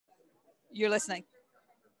You're listening.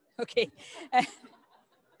 Okay.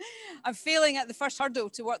 I'm failing at the first hurdle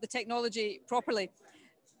to work the technology properly.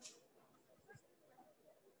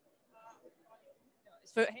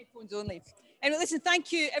 It's for headphones only. And listen,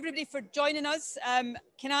 thank you everybody for joining us.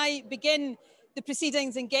 Can I begin the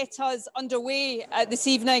proceedings and get us underway this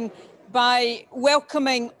evening by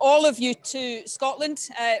welcoming all of you to Scotland,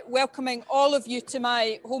 welcoming all of you to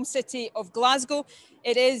my home city of Glasgow.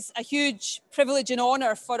 It is a huge privilege and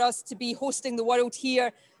honour for us to be hosting the world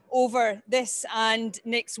here over this and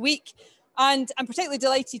next week. And I'm particularly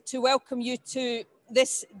delighted to welcome you to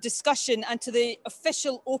this discussion and to the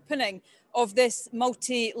official opening of this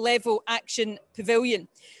multi-level action pavilion.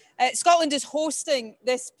 Scotland is hosting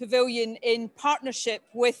this pavilion in partnership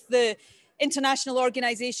with the International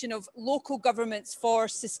Organisation of Local Governments for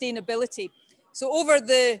Sustainability. So over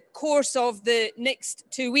the course of the next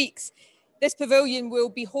 2 weeks, this pavilion will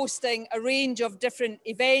be hosting a range of different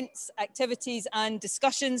events, activities and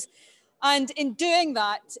discussions. And in doing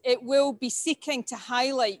that, it will be seeking to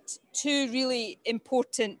highlight two really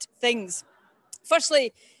important things.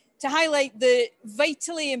 Firstly, to highlight the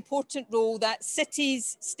vitally important role that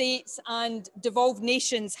cities, states and devolved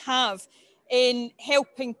nations have in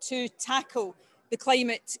helping to tackle the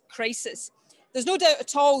climate crisis. There's no doubt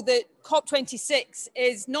at all that COP26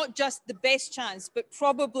 is not just the best chance, but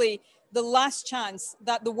probably the last chance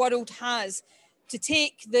that the world has to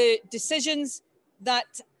take the decisions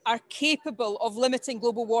that are capable of limiting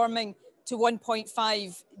global warming to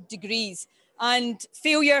 1.5 degrees. And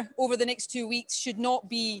failure over the next 2 weeks should not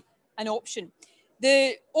be an option.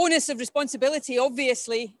 The onus of responsibility,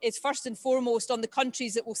 obviously, is first and foremost on the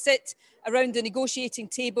countries that will sit around the negotiating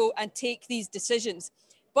table and take these decisions.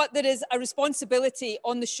 But there is a responsibility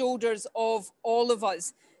on the shoulders of all of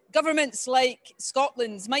us. Governments like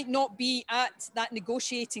Scotland's might not be at that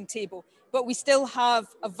negotiating table, but we still have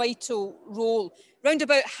a vital role. Round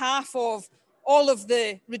about half of all of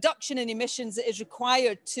the reduction in emissions that is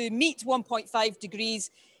required to meet 1.5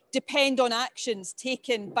 degrees depend on actions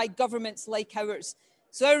taken by governments like ours.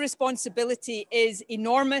 So our responsibility is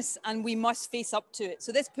enormous and we must face up to it.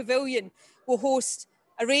 So this pavilion will host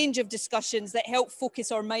a range of discussions that help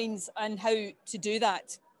focus our minds on how to do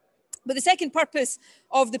that. But the second purpose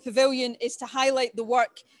of the pavilion is to highlight the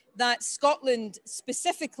work that Scotland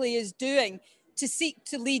specifically is doing to seek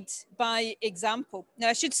to lead by example. Now,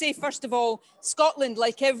 I should say, first of all, Scotland,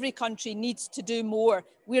 like every country, needs to do more.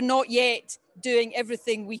 We're not yet doing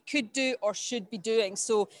everything we could do or should be doing.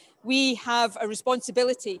 So we have a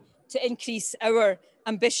responsibility to increase our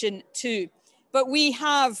ambition too. But we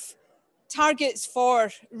have targets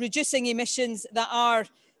for reducing emissions that are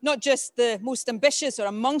not just the most ambitious or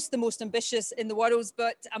amongst the most ambitious in the world,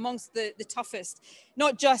 but amongst the toughest.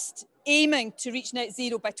 Not just aiming to reach net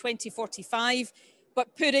zero by 2045,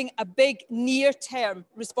 but putting a big near-term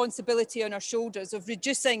responsibility on our shoulders of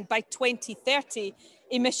reducing by 2030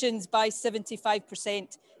 emissions by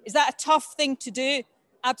 75%. Is that a tough thing to do?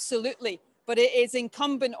 Absolutely. But it is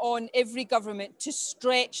incumbent on every government to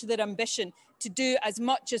stretch their ambition, to do as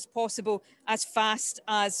much as possible, as fast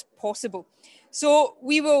as possible. So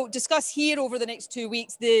we will discuss here over the next 2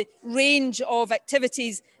 weeks the range of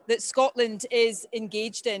activities that Scotland is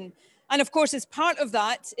engaged in. And of course, as part of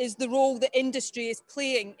that is the role that industry is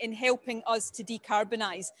playing in helping us to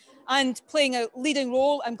decarbonise. And playing a leading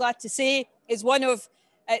role, I'm glad to say, is one of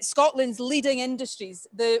Scotland's leading industries,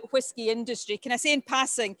 the whisky industry. Can I say in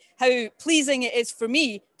passing how pleasing it is for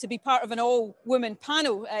me to be part of an all-woman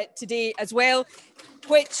panel today as well,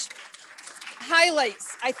 which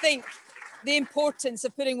highlights, I think, the importance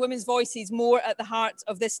of putting women's voices more at the heart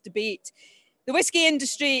of this debate. The whisky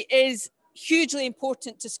industry is hugely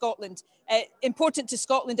important to Scotland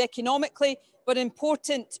economically, but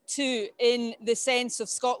important too in the sense of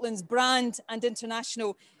Scotland's brand and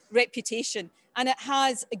international reputation. And it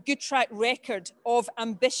has a good track record of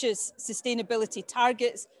ambitious sustainability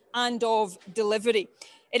targets and of delivery.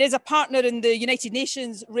 It is a partner in the United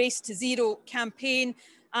Nations Race to Zero campaign,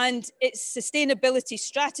 and its sustainability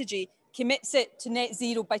strategy commits it to net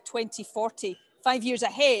zero by 2040, 5 years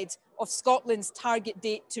ahead of Scotland's target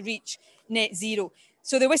date to reach net zero.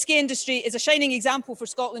 So the whisky industry is a shining example for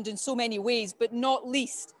Scotland in so many ways, but not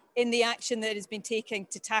least in the action that it has been taking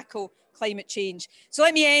to tackle climate change. So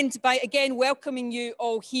let me end by again welcoming you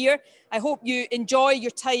all here. I hope you enjoy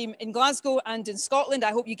your time in Glasgow and in Scotland.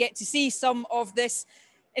 I hope you get to see some of this,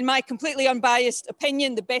 in my completely unbiased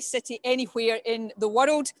opinion, the best city anywhere in the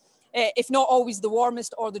world, if not always the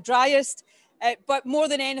warmest or the driest. But more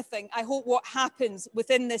than anything, I hope what happens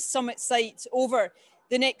within this summit site over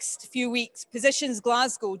the next few weeks positions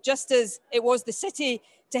Glasgow, just as it was the city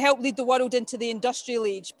to help lead the world into the industrial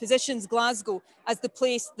age, positions Glasgow as the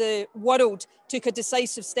place the world took a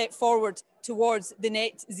decisive step forward towards the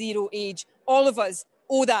net zero age. All of us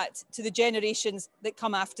owe that to the generations that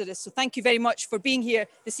come after us. So thank you very much for being here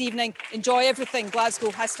this evening. Enjoy everything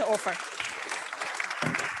Glasgow has to offer.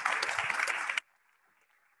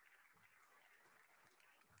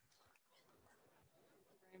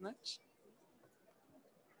 Very much.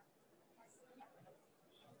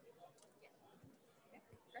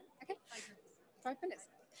 Okay, 5 minutes.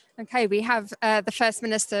 Okay, we have the First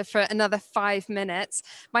Minister for another 5 minutes.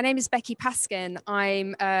 My name is Becky Paskin.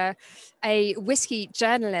 I'm a whisky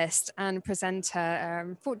journalist and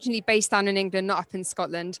presenter, fortunately based down in England, not up in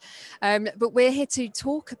Scotland. But we're here to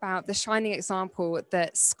talk about the shining example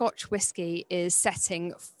that Scotch whisky is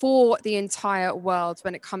setting for the entire world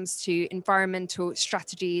when it comes to environmental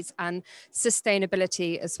strategies and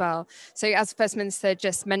sustainability as well. So as the First Minister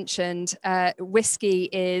just mentioned, whisky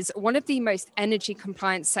is one of the most energy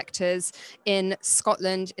compliant sectors in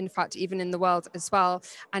Scotland, in fact, even in the world as well.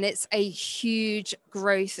 And it's a huge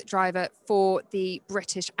growth driver for the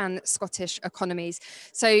British and Scottish economies.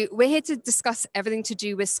 So we're here to discuss everything to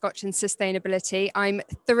do with Scotch and sustainability. I'm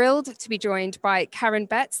thrilled to be joined by Karen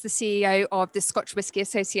Betts, the CEO of the Scotch Whisky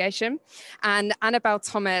Association, and Annabel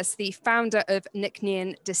Thomas, the founder of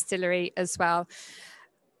Nc'Nean Distillery as well.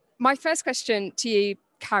 My first question to you,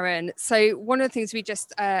 Karen. So one of the things we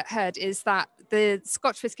just heard is that the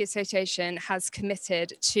Scotch Whisky Association has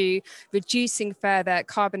committed to reducing further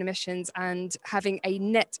carbon emissions and having a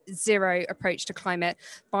net zero approach to climate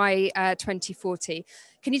by 2040.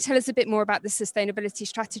 Can you tell us a bit more about the sustainability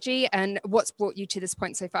strategy and what's brought you to this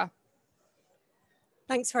point so far?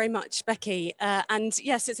 Thanks very much, Becky. And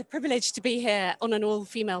yes, it's a privilege to be here on an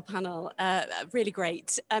all-female panel. Really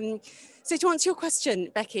great. So to answer your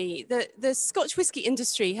question, Becky, the Scotch whisky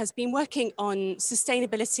industry has been working on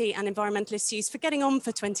sustainability and environmental issues for getting on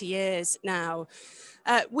for 20 years now.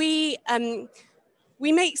 We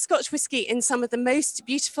make Scotch whisky in some of the most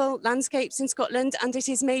beautiful landscapes in Scotland, and it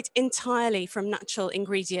is made entirely from natural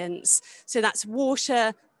ingredients. So that's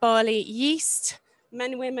water, barley, yeast,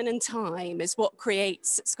 men, women, and thyme is what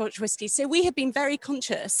creates Scotch whisky. So we have been very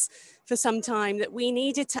conscious for some time that we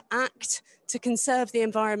needed to act to conserve the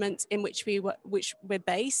environment in which we're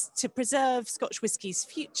based, to preserve Scotch whisky's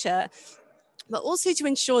future, but also to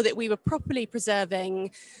ensure that we were properly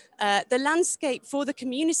preserving the landscape for the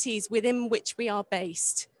communities within which we are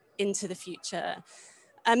based into the future.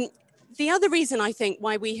 The other reason I think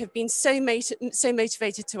why we have been so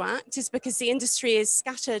motivated to act is because the industry is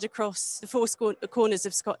scattered across the four corners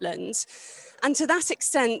of Scotland. And to that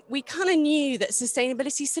extent, we kind of knew that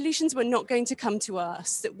sustainability solutions were not going to come to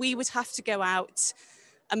us, that we would have to go out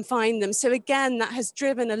and find them. So again, that has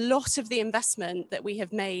driven a lot of the investment that we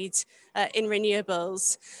have made in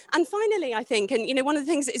renewables. And finally, I think, and one of the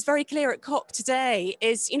things that is very clear at COP today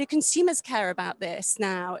is, consumers care about this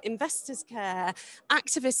now, investors care,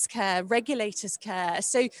 activists care, regulators care.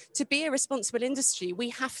 So to be a responsible industry, we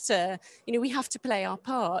have to play our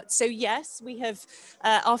part. So yes, we have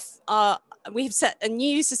set a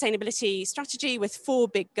new sustainability strategy with 4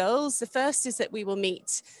 big goals. The first is that we will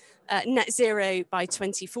meet net zero by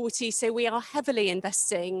 2040. So we are heavily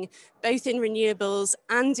investing both in renewables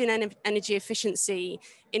and in energy efficiency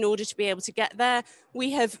in order to be able to get there.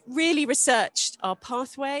 We have really researched our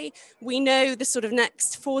pathway. We know the sort of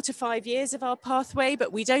next 4 to 5 years of our pathway,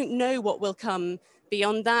 but we don't know what will come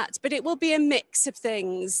beyond that. But it will be a mix of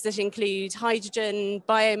things that include hydrogen,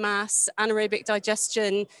 biomass, anaerobic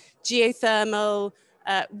digestion, geothermal,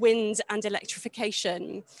 wind and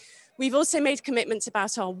electrification. We've also made commitments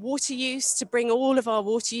about our water use, to bring all of our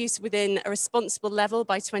water use within a responsible level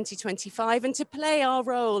by 2025 and to play our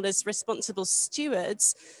role as responsible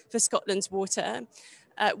stewards for Scotland's water.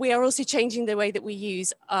 We are also changing the way that we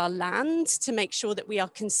use our land to make sure that we are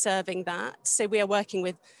conserving that. So we are working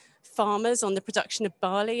with farmers on the production of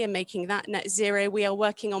barley and making that net zero. We are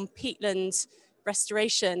working on peatland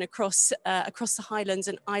restoration across the Highlands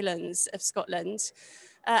and Islands of Scotland.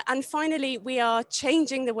 And finally, we are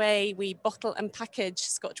changing the way we bottle and package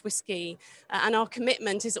Scotch whisky. And our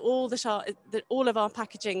commitment is that all of our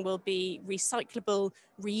packaging will be recyclable,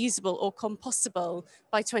 reusable or compostable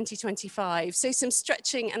by 2025. So some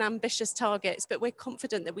stretching and ambitious targets, but we're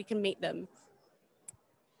confident that we can meet them.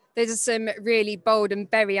 Those are some really bold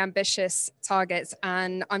and very ambitious targets,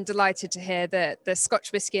 and I'm delighted to hear that the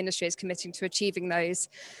Scotch whisky industry is committing to achieving those.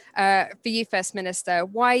 For you, First Minister,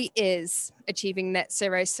 why is achieving net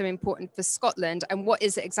zero so important for Scotland, and what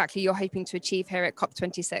is it exactly you're hoping to achieve here at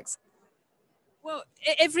COP26? Well,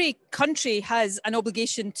 every country has an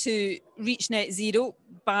obligation to reach net zero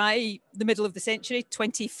by the middle of the century,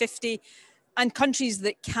 2050. And countries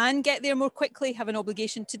that can get there more quickly have an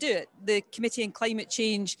obligation to do it. The Committee on Climate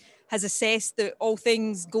Change has assessed that all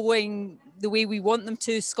things going the way we want them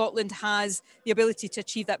to, Scotland has the ability to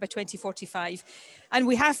achieve that by 2045. And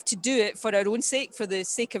we have to do it for our own sake, for the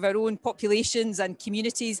sake of our own populations and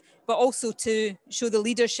communities, but also to show the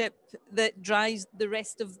leadership that drives the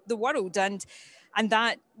rest of the world. And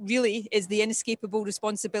that really is the inescapable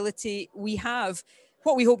responsibility we have.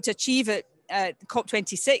 What we hope to achieve at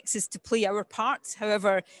COP26 is to play our part,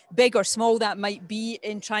 however big or small that might be,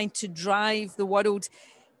 in trying to drive the world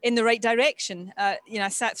in the right direction. I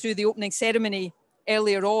sat through the opening ceremony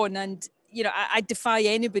earlier on, and I defy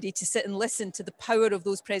anybody to sit and listen to the power of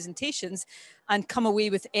those presentations and come away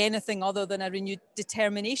with anything other than a renewed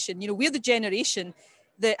determination. We're the generation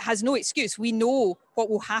that has no excuse. We know what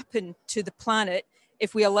will happen to the planet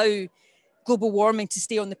if we allow global warming to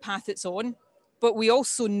stay on the path it's on, but we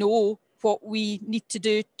also know what we need to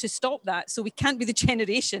do to stop that. So we can't be the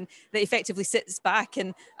generation that effectively sits back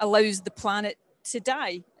and allows the planet to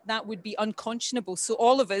die. That would be unconscionable. So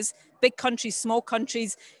all of us, big countries, small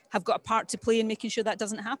countries, have got a part to play in making sure that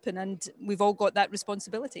doesn't happen. And we've all got that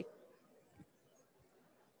responsibility.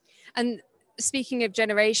 And speaking of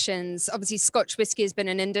generations, obviously Scotch whisky has been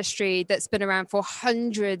an industry that's been around for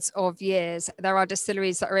hundreds of years. There are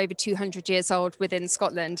distilleries that are over 200 years old within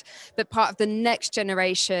Scotland, but part of the next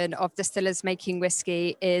generation of distillers making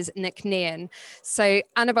whisky is Nc'Nean. So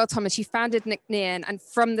Annabel Thomas, you founded Nc'Nean, and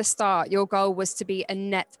from the start, your goal was to be a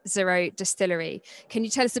net zero distillery. Can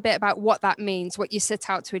you tell us a bit about what that means, what you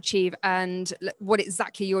set out to achieve, and what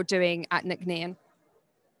exactly you're doing at Nc'Nean?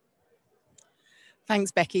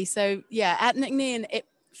 Thanks, Becky. So yeah, at Nc'Nean,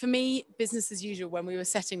 for me, business as usual when we were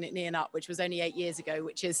setting Nc'Nean up, which was only 8 years ago,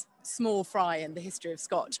 which is small fry in the history of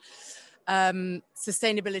Scotch.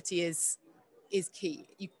 Sustainability is key.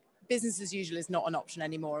 Business as usual is not an option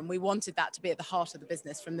anymore, and we wanted that to be at the heart of the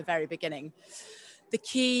business from the very beginning. The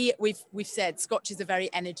key, we've said, Scotch is a very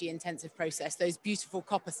energy intensive process. Those beautiful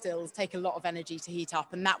copper stills take a lot of energy to heat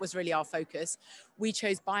up, and that was really our focus. We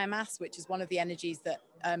chose biomass, which is one of the energies that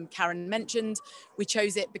Karen mentioned. We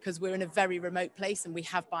chose it because we're in a very remote place and we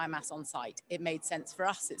have biomass on site. It made sense for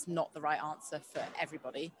us. It's not the right answer for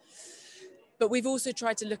everybody. But we've also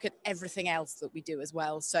tried to look at everything else that we do as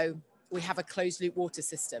well. So we have a closed loop water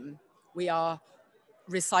system. We are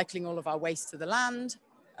recycling all of our waste to the land.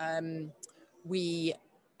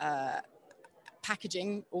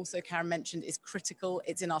 Packaging, also Karen mentioned, is critical.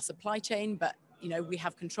 It's in our supply chain, but we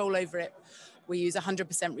have control over it. We use 100%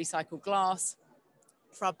 recycled glass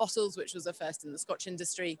for our bottles, which was a first in the Scotch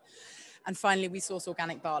industry. And finally, we source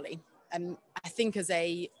organic barley. And I think as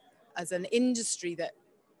an industry that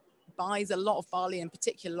buys a lot of barley, in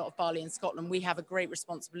particular a lot of barley in Scotland, we have a great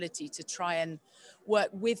responsibility to try and work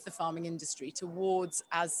with the farming industry towards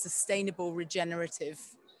as sustainable, regenerative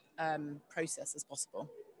process as possible.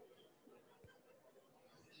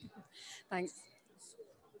 Thanks.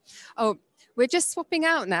 Oh, we're just swapping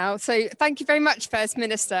out now. So thank you very much, First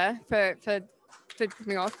Minister, for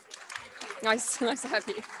coming off. Nice to have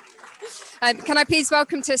you. Can I please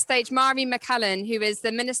welcome to the stage Mari McCallan, who is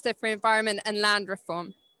the Minister for Environment and Land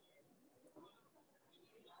Reform.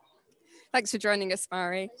 Thanks for joining us,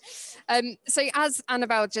 Mari. So as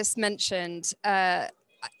Annabel just mentioned, I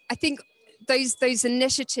think those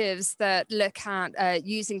initiatives that look at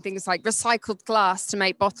using things like recycled glass to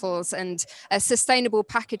make bottles and sustainable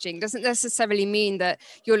packaging doesn't necessarily mean that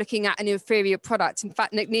you're looking at an inferior product. In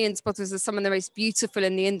fact, Nc'Nean's bottles are some of the most beautiful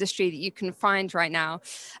in the industry that you can find right now.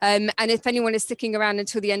 And if anyone is sticking around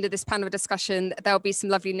until the end of this panel discussion, there'll be some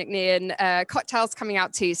lovely Nc'Nean cocktails coming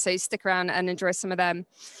out too, so stick around and enjoy some of them.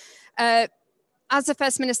 As the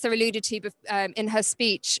First Minister alluded to in her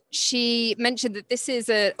speech, she mentioned that this is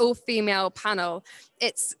an all-female panel.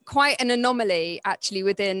 It's quite an anomaly, actually,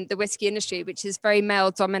 within the whisky industry, which is very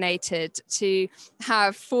male-dominated, to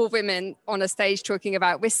have 4 women on a stage talking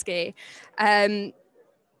about whisky.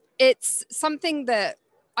 It's something that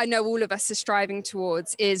I know all of us are striving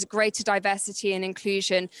towards, is greater diversity and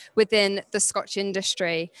inclusion within the Scotch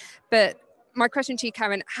industry. But my question to you,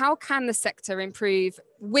 Karen, how can the sector improve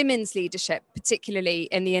women's leadership, particularly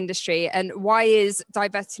in the industry, and why is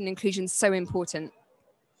diversity and inclusion so important?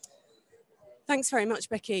 Thanks very much,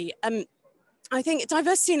 Becky. I think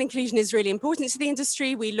diversity and inclusion is really important to the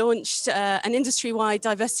industry. We launched an industry-wide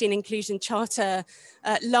diversity and inclusion charter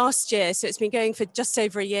last year, so it's been going for just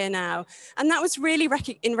over a year now. And that was really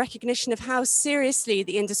in recognition of how seriously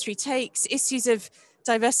the industry takes issues of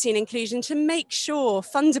diversity and inclusion to make sure,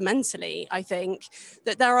 fundamentally, I think,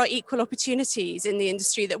 that there are equal opportunities in the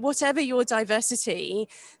industry, that whatever your diversity,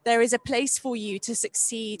 there is a place for you to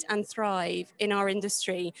succeed and thrive in our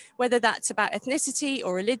industry, whether that's about ethnicity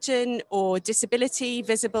or religion or disability,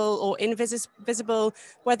 visible or invisible,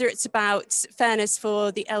 whether it's about fairness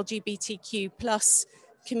for the LGBTQ plus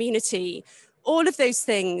community. All of those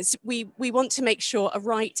things we want to make sure are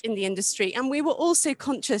right in the industry. And we were also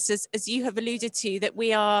conscious, as you have alluded to, that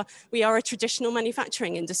we are a traditional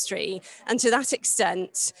manufacturing industry. And to that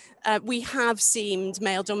extent, we have seemed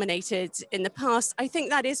male dominated in the past. I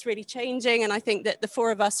think that is really changing. And I think that the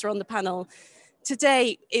four of us are on the panel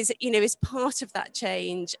today is part of that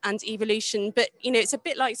change and evolution. But, it's a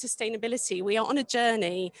bit like sustainability. We are on a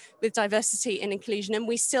journey with diversity and inclusion, and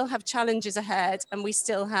we still have challenges ahead, and we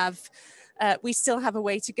still have a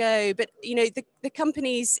way to go. But, the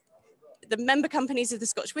companies, the member companies of the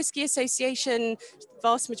Scotch Whisky Association, the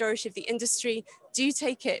vast majority of the industry, do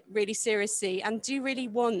take it really seriously and do really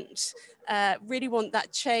want that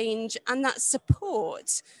change and that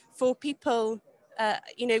support for people,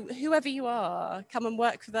 whoever you are. Come and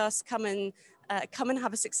work with us, come and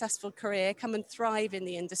have a successful career, come and thrive in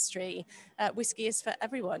the industry. Whisky is for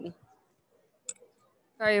everyone.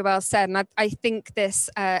 Very well said. And I think this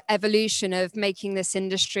evolution of making this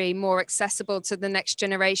industry more accessible to the next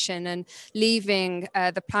generation and leaving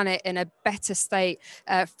the planet in a better state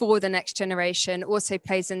for the next generation also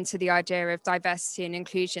plays into the idea of diversity and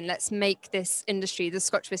inclusion. Let's make this industry, the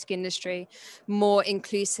Scotch whisky industry, more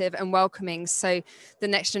inclusive and welcoming, so the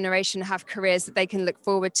next generation have careers that they can look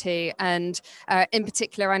forward to. And in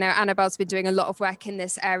particular, I know Annabel's been doing a lot of work in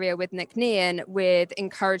this area with Nc'Nean, with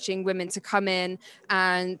encouraging women to come in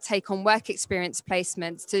and take on work experience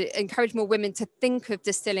placements to encourage more women to think of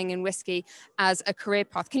distilling and whiskey as a career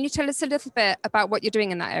path. Can you tell us a little bit about what you're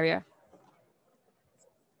doing in that area?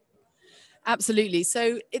 Absolutely.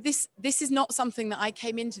 So this is not something that I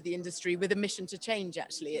came into the industry with a mission to change,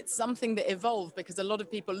 actually. It's something that evolved because a lot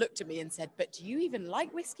of people looked at me and said, but do you even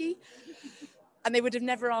like whiskey? And they would have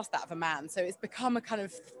never asked that of a man. So it's become a kind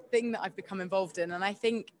of thing that I've become involved in. And I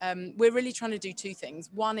think we're really trying to do two things.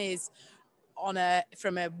 One is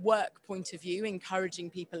from a work point of view,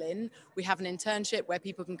 encouraging people in. We have an internship where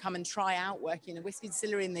people can come and try out working in a whiskey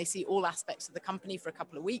distillery, and they see all aspects of the company for a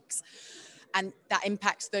couple of weeks. And that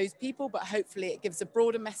impacts those people, but hopefully it gives a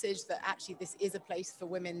broader message that actually this is a place for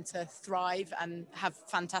women to thrive and have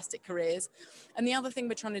fantastic careers. And the other thing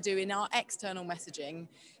we're trying to do in our external messaging,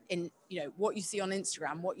 in what you see on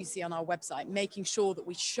Instagram, what you see on our website, making sure that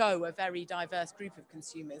we show a very diverse group of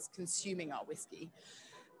consumers consuming our whiskey,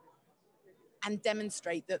 and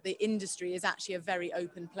demonstrate that the industry is actually a very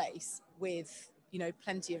open place with,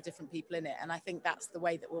 plenty of different people in it. And I think that's the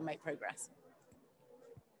way that we'll make progress.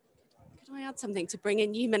 Could I add something to bring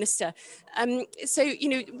in you, Minister? So,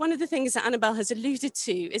 one of the things that Annabel has alluded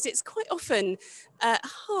to is it's quite often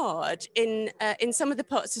hard in some of the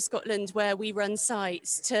parts of Scotland where we run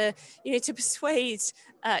sites to persuade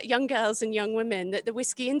young girls and young women that the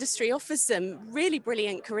whisky industry offers them really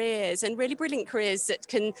brilliant careers, and really brilliant careers that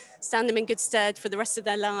can stand them in good stead for the rest of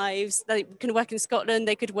their lives. They can work in Scotland,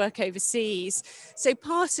 they could work overseas. So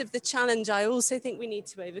part of the challenge I also think we need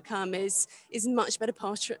to overcome is much better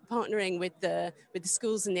partnering with the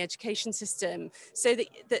schools and the education system, so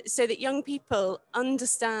that young people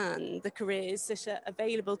understand the careers that are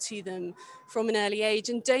available to them from an early age,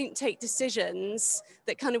 and don't take decisions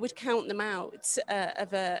that kind of would count them out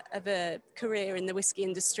of a career in the whisky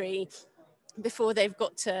industry before they've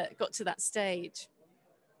got to that stage.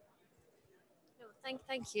 No,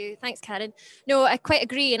 thank you. Thanks, Karen. No, I quite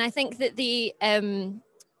agree. And I think that the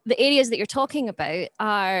areas that you're talking about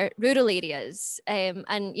are rural areas. And,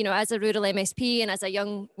 as a rural MSP and as a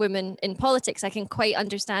young woman in politics, I can quite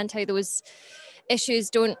understand how those issues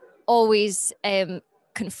don't always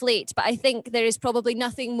conflate. But I think there is probably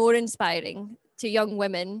nothing more inspiring to young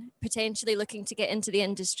women potentially looking to get into the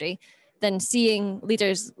industry than seeing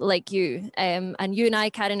leaders like you. And you and I,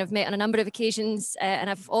 Karen, have met on a number of occasions, and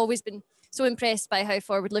I've always been so impressed by how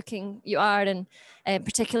forward-looking you are, and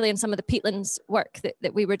particularly in some of the peatlands work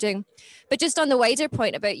that we were doing. But just on the wider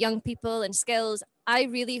point about young people and skills, I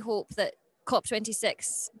really hope that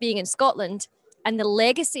COP26 being in Scotland and the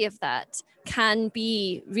legacy of that can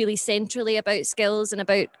be really centrally about skills and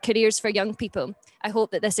about careers for young people. I hope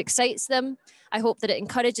that this excites them. I hope that it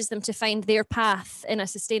encourages them to find their path in a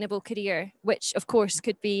sustainable career, which of course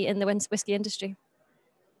could be in the whisky industry.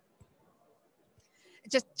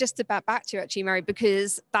 Just to back to you actually, Mary,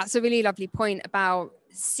 because that's a really lovely point about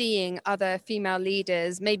seeing other female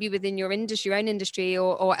leaders, maybe within your industry, your own industry,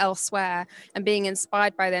 or elsewhere, and being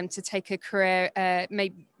inspired by them to take a career,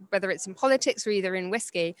 maybe whether it's in politics or either in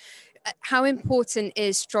whiskey? How important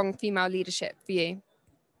is strong female leadership for you?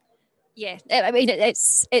 Yeah, I mean,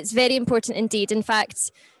 it's very important indeed. In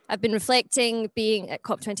fact, I've been reflecting, being at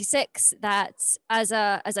COP26, that as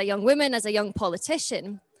a young woman, as a young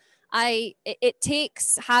politician, it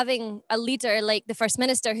takes having a leader like the First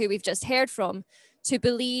Minister, who we've just heard from, to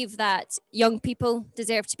believe that young people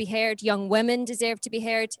deserve to be heard, young women deserve to be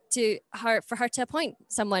heard, for her to appoint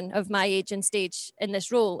someone of my age and stage in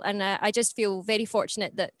this role. And I just feel very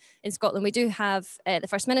fortunate that in Scotland we do have the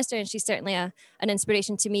First Minister, and she's certainly an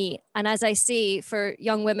inspiration to me. And as I say, for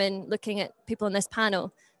young women looking at people on this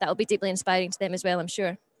panel, that will be deeply inspiring to them as well, I'm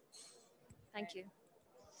sure. Thank you.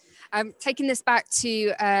 Taking this back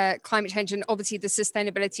to climate change and obviously the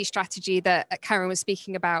sustainability strategy that Karen was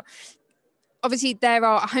speaking about. Obviously, there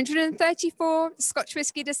are 134 Scotch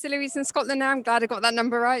whisky distilleries in Scotland now. I'm glad I got that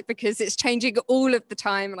number right, because it's changing all of the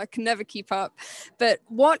time and I can never keep up. But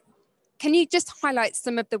can you just highlight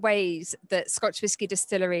some of the ways that Scotch whisky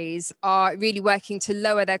distilleries are really working to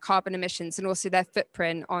lower their carbon emissions and also their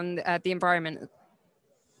footprint on the environment?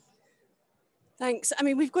 Thanks. I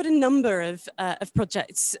mean, we've got a number of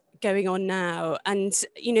projects going on now, and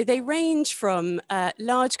they range from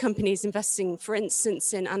large companies investing, for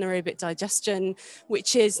instance, in anaerobic digestion,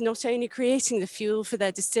 which is not only creating the fuel for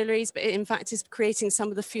their distilleries, but it in fact is creating some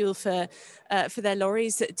of the fuel for their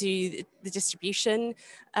lorries that do the distribution.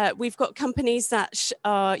 We've got companies that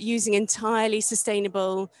are using entirely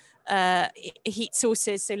sustainable heat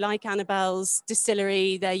sources, so like Annabel's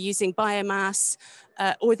distillery, they're using biomass,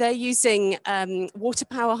 or they're using water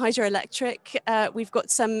power, hydroelectric. We've got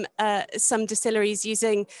some distilleries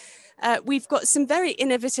using, we've got some very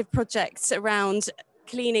innovative projects around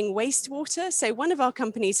cleaning wastewater. So one of our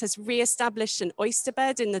companies has re-established an oyster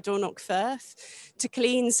bed in the Dornoch Firth to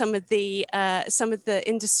clean some of the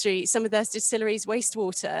industry, some of their distilleries'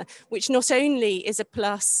 wastewater, which not only is a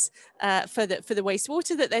plus for the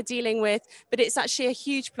wastewater that they're dealing with, but it's actually a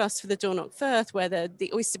huge plus for the Dornoch Firth, where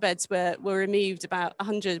the oyster beds were removed about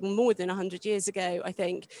more than 100 years ago, I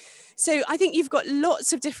think. So I think you've got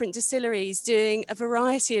lots of different distilleries doing a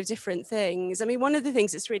variety of different things. I mean, one of the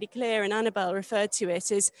things that's really clear, and Annabel referred to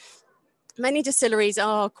it, is many distilleries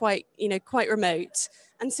are quite remote.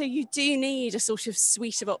 And so you do need a sort of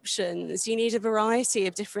suite of options. You need a variety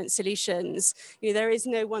of different solutions. There is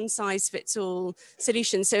no one size fits all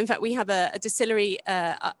solution. So in fact, we have a distillery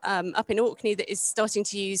up in Orkney that is starting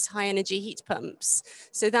to use high energy heat pumps.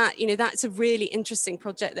 So that, that's a really interesting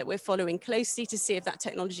project that we're following closely to see if that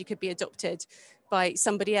technology could be adopted by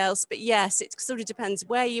somebody else. But yes, it sort of depends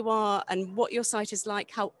where you are and what your site is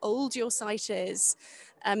like, how old your site is.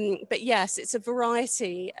 But yes, it's a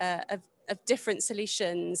variety of different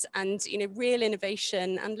solutions and real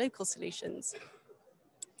innovation and local solutions.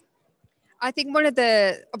 I think one of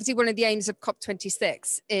the aims of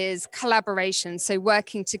COP26 is collaboration. So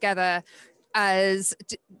working together as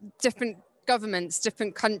different governments,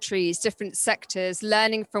 different countries, different sectors,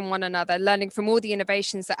 learning from one another, learning from all the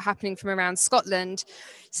innovations that are happening from around Scotland.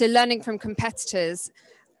 So learning from competitors.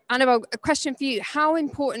 Annabel, a question for you. How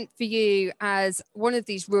important for you as one of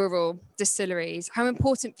these rural distilleries, how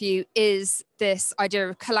important for you is this idea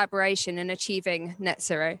of collaboration in achieving net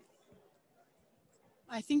zero?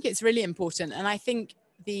 I think it's really important. And I think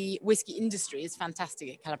the whiskey industry is fantastic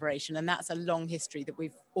at collaboration. And that's a long history that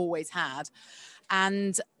we've always had.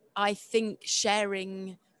 And I think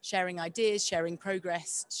sharing ideas, sharing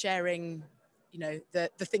progress, sharing the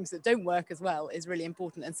things that don't work as well is really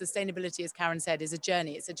important. And sustainability, as Karen said, is a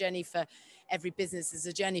journey. It's a journey for every business, it's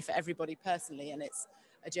a journey for everybody personally, and it's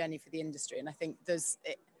a journey for the industry. And I think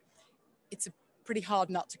it's a pretty hard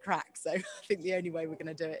nut to crack. So I think the only way we're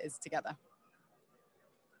going to do it is together.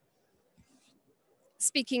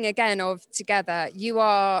 Speaking again of together, you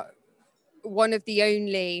are one of the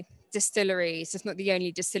only distilleries, if not the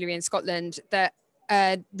only distillery in Scotland, that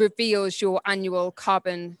reveals your annual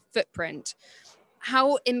carbon footprint.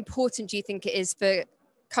 How important do you think it is for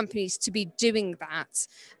companies to be doing that?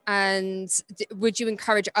 And would you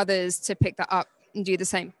encourage others to pick that up and do the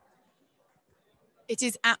same? It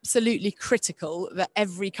is absolutely critical that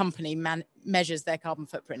every company measures their carbon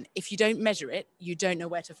footprint. If you don't measure it, you don't know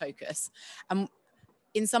where to focus. And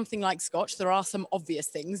in something like Scotch, there are some obvious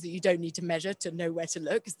things that you don't need to measure to know where to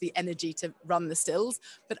look. It's the energy to run the stills.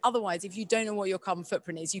 But otherwise, if you don't know what your carbon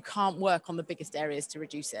footprint is, you can't work on the biggest areas to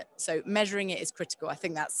reduce it. So measuring it is critical. I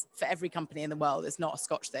think that's for every company in the world. It's not a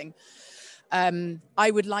Scotch thing.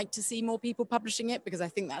 I would like to see more people publishing it because I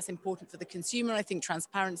think that's important for the consumer. I think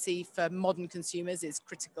transparency for modern consumers is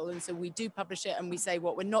critical. And so we do publish it and we say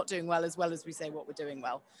what we're not doing well as we say what we're doing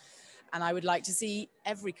well. And I would like to see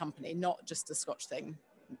every company, not just a Scotch thing,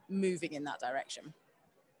 moving in that direction.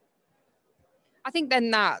 I think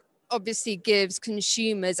then that obviously gives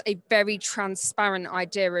consumers a very transparent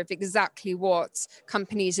idea of exactly what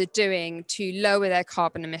companies are doing to lower their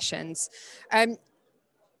carbon emissions.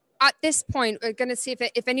 At this point, we're going to see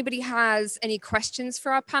if anybody has any questions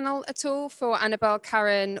for our panel at all, for Annabel,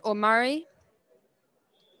 Karen, or Murray.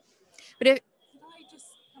 But if,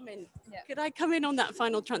 Could I come in on that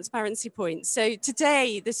final transparency point? So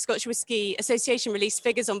today, the Scotch Whisky Association released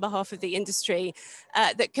figures on behalf of the industry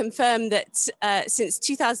that confirm that since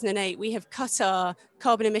 2008, we have cut our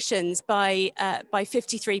carbon emissions by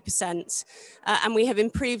 53%. And we have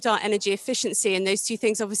improved our energy efficiency. And those two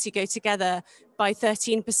things obviously go together by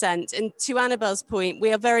 13%. And to Annabel's point,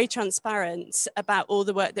 we are very transparent about all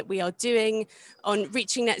the work that we are doing on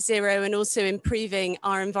reaching net zero and also improving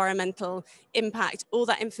our environmental impact. All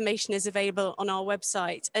that information is available on our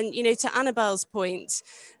website. And, you know, to Annabel's point,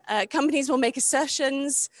 companies will make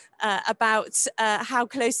assertions about how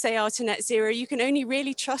close they are to net zero. You can only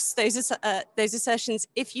really trust those assertions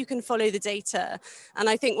if you can follow the data. And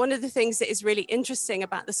I think one of the things that is really interesting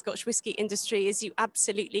about the Scotch whisky industry is you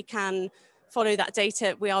absolutely can follow that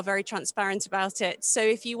data. We are very transparent about it. So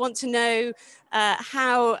if you want to know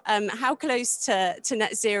how close to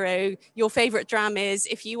net zero your favorite dram is,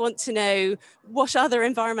 if you want to know what other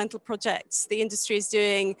environmental projects the industry is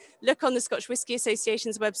doing, look on the Scotch Whisky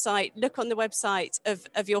Association's website, look on the website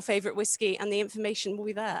of your favorite whisky, and the information will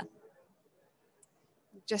be there.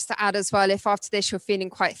 Just to add as well, if after this you're feeling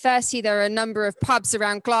quite thirsty, there are a number of pubs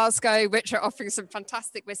around Glasgow which are offering some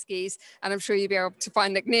fantastic whiskies, and I'm sure you'll be able to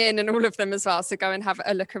find Nc'Nean and all of them as well, so go and have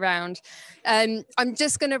a look around. I'm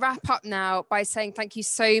just going to wrap up now by saying thank you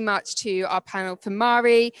so much to our panel, for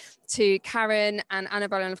Mari, to Karen and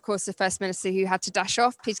Annabel, and of course the First Minister who had to dash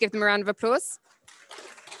off. Please give them a round of applause.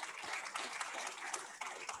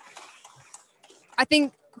 I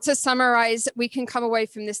think, to summarize, we can come away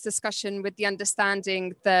from this discussion with the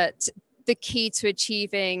understanding that the key to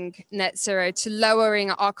achieving net zero, to lowering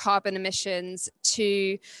our carbon emissions,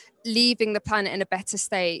 to leaving the planet in a better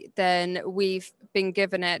state than we've been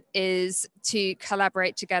given it, is to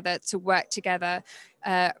collaborate together, to work together.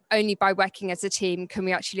 Only by working as a team can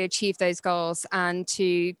we actually achieve those goals, and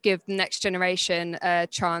to give the next generation a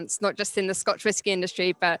chance, not just in the Scotch whisky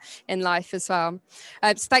industry, but in life as well.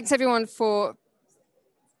 So thanks everyone for...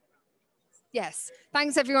 Yes,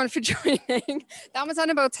 thanks everyone for joining. That was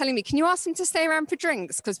Annabel telling me, can you ask them to stay around for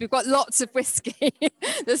drinks? Because we've got lots of whiskey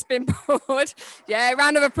that's been poured. Yeah,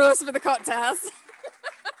 round of applause for the cocktails.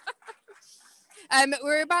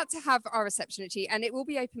 We're about to have our reception at tea, and it will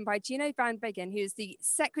be opened by Gino van Beggen, who is the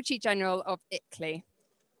Secretary General of ICLEI.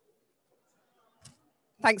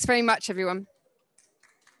 Thanks very much, everyone.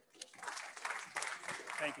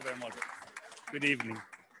 Thank you very much. Good evening.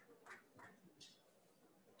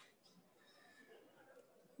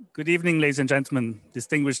 Good evening, ladies and gentlemen,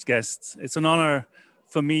 distinguished guests. It's an honor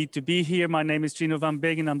for me to be here. My name is Gino van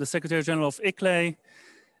Beggen. I'm the Secretary General of ICLEI.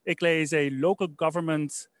 ICLEI is a local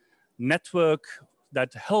government network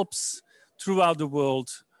that helps throughout the world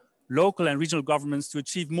local and regional governments to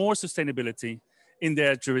achieve more sustainability in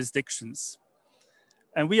their jurisdictions.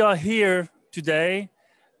 And we are here today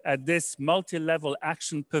at this multi-level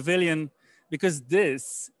action pavilion because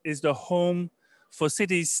this is the home for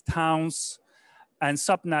cities, towns, and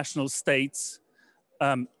subnational states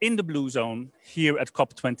in the Blue Zone here at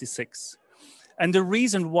COP26. And the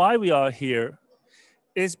reason why we are here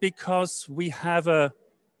is because we have an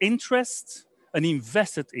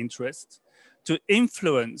invested interest to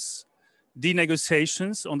influence the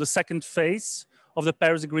negotiations on the second phase of the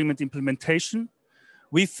Paris Agreement implementation.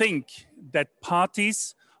 We think that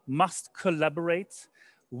parties must collaborate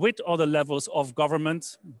with other levels of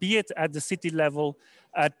government, be it at the city level,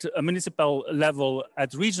 at a municipal level,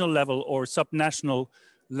 at regional level, or subnational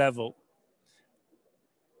level.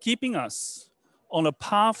 Keeping us on a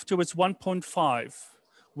path towards 1.5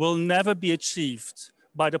 will never be achieved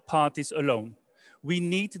by the parties alone. We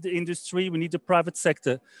need the industry, we need the private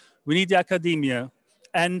sector, we need the academia,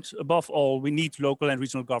 and above all, we need local and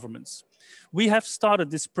regional governments. We have started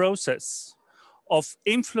this process of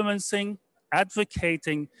influencing,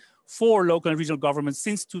 advocating for local and regional governments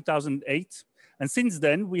since 2008. And since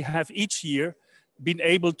then, we have each year been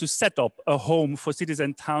able to set up a home for cities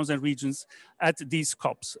and towns and regions at these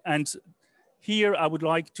COPs. And here I would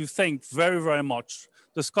like to thank very, very much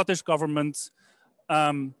the Scottish government,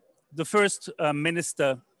 the First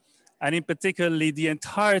Minister, and in particularly the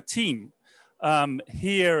entire team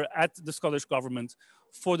here at the Scottish Government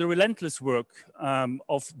for the relentless work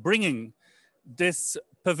of bringing this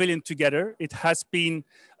pavilion together. It has been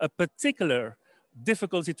a particular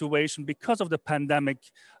difficult situation because of the pandemic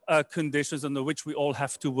conditions under which we all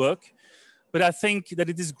have to work. But I think that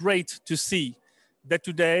it is great to see that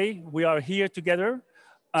today we are here together,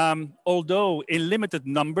 although in limited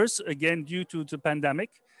numbers, again, due to the pandemic,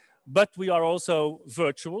 but we are also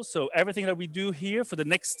virtual. So everything that we do here for the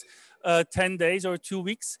next 10 days or 2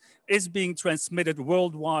 weeks is being transmitted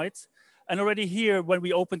worldwide. And already here, when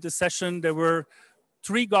we opened the session, there were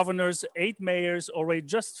 3 governors, 8 mayors already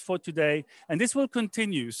just for today, and this will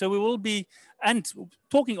continue. So we will be, and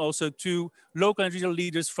talking also to local and regional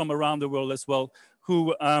leaders from around the world as well,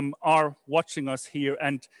 who are watching us here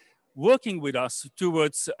and working with us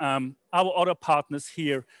towards our other partners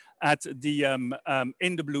here at the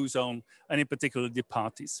in the Blue Zone, and in particular the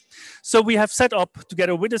parties. So we have set up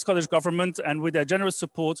together with the Scottish Government and with their generous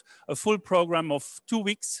support a full program of 2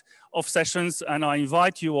 weeks of sessions, and I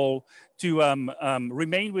invite you all to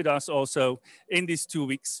remain with us also in these 2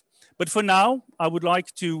 weeks. But for now, I would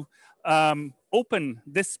like to open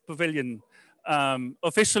this pavilion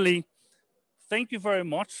officially. Thank you very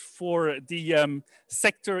much for the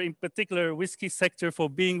sector, in particular whiskey sector, for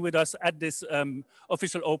being with us at this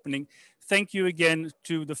official opening. Thank you again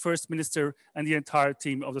to the First Minister and the entire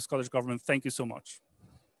team of the Scottish Government. Thank you so much.